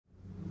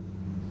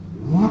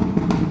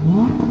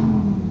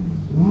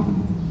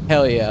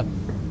Hell yeah.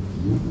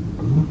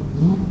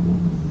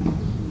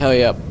 Hell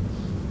yeah.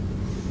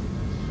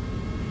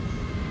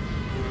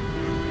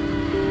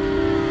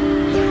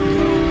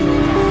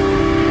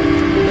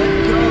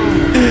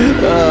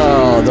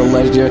 Oh, the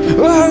legendary.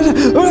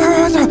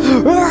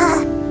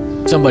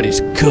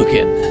 Somebody's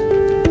cooking.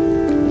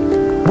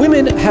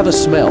 Women have a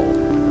smell.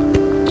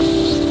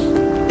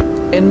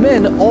 And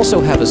men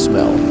also have a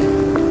smell.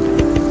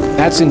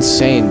 That's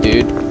insane,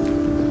 dude.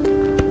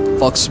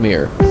 Fuck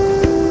smear.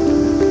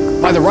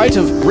 By the right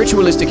of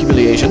ritualistic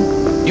humiliation,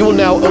 you will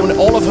now own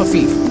all of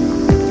Hafif.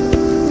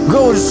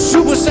 Go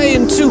Super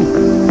Saiyan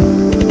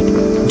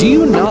 2! Do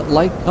you not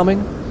like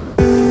coming?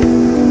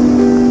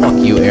 Fuck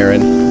you,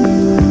 Aaron.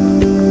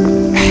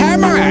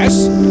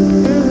 Hamas!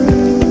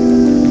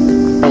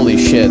 Holy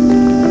shit.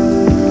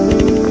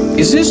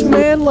 Is this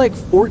man like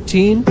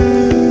 14?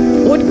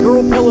 What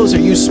girl pillows are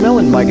you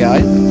smelling, my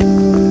guy?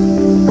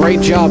 Great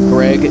job,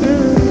 Greg.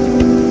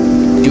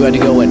 You had to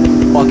go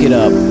and fuck it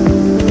up.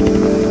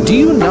 Do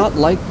you not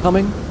like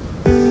coming?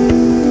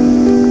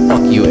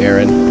 Fuck you,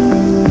 Aaron.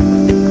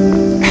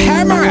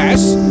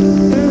 Hamas!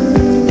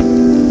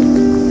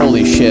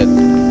 Holy shit.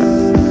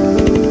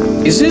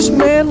 Is this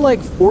man like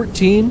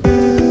 14?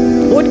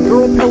 What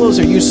girl pillows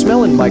are you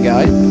smelling, my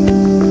guy?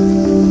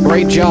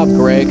 Great job,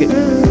 Greg. You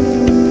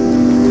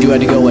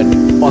had to go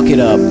and fuck it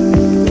up.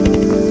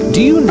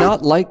 Do you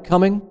not like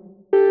coming?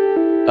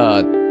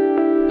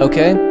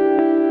 Okay.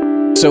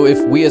 So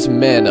if we as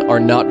men are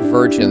not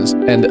virgins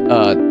and,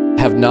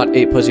 have not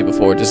ate pussy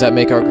before, does that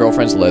make our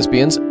girlfriends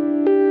lesbians?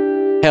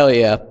 Hell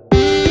yeah.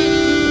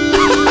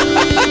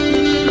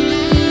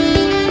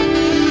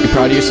 You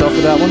proud of yourself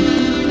for that one?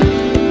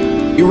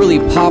 You really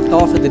popped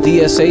off at the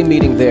DSA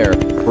meeting there,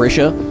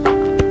 Brisha.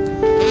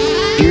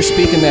 You're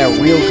speaking that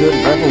real good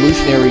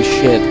revolutionary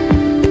shit.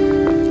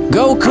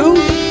 Goku?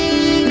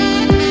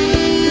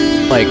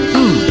 Like,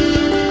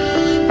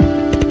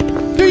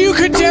 Do you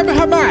condemn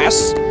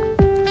Hamas?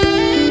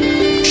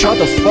 Shut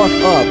the fuck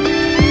up.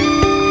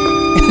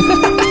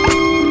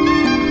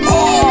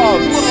 Oh,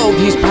 whoa,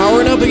 he's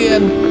powering up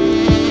again.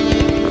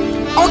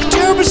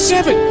 October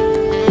 7th!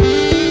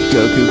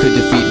 Goku could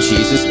defeat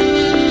Jesus.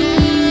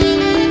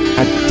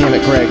 God damn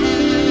it, Greg.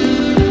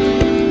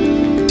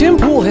 Tim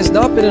Pool has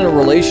not been in a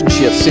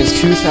relationship since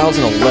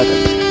 2011.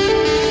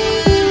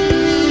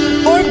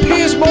 I'm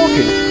Piers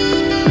Morgan.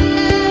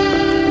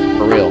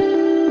 For real.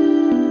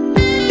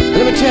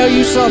 Let me tell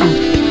you something.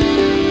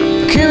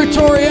 Akira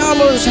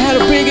Toriyama's had a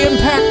big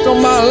impact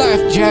on my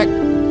life, Jack.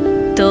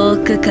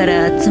 遠くか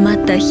ら集ま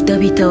った人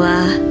々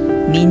は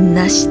みん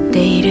な知っ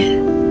てい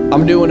る。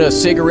I'm doing a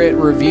cigarette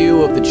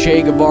review of the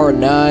Che Guevara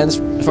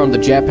 9s from the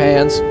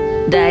Japans.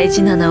 大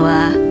事なの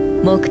は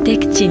目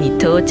的地に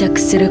到着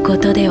するこ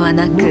とでは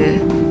なく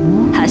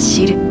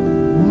走る。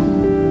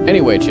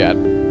Anyway, Chad,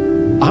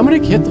 I'm gonna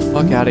get the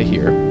fuck out of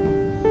here.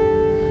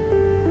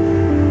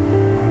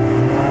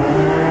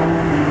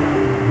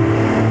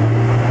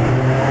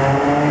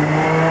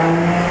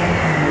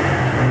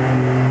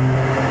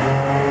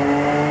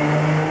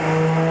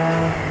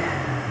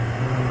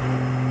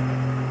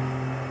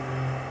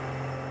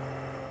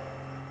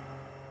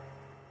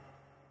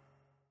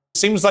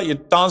 Seems like you're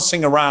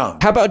dancing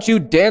around. How about you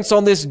dance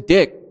on this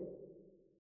dick?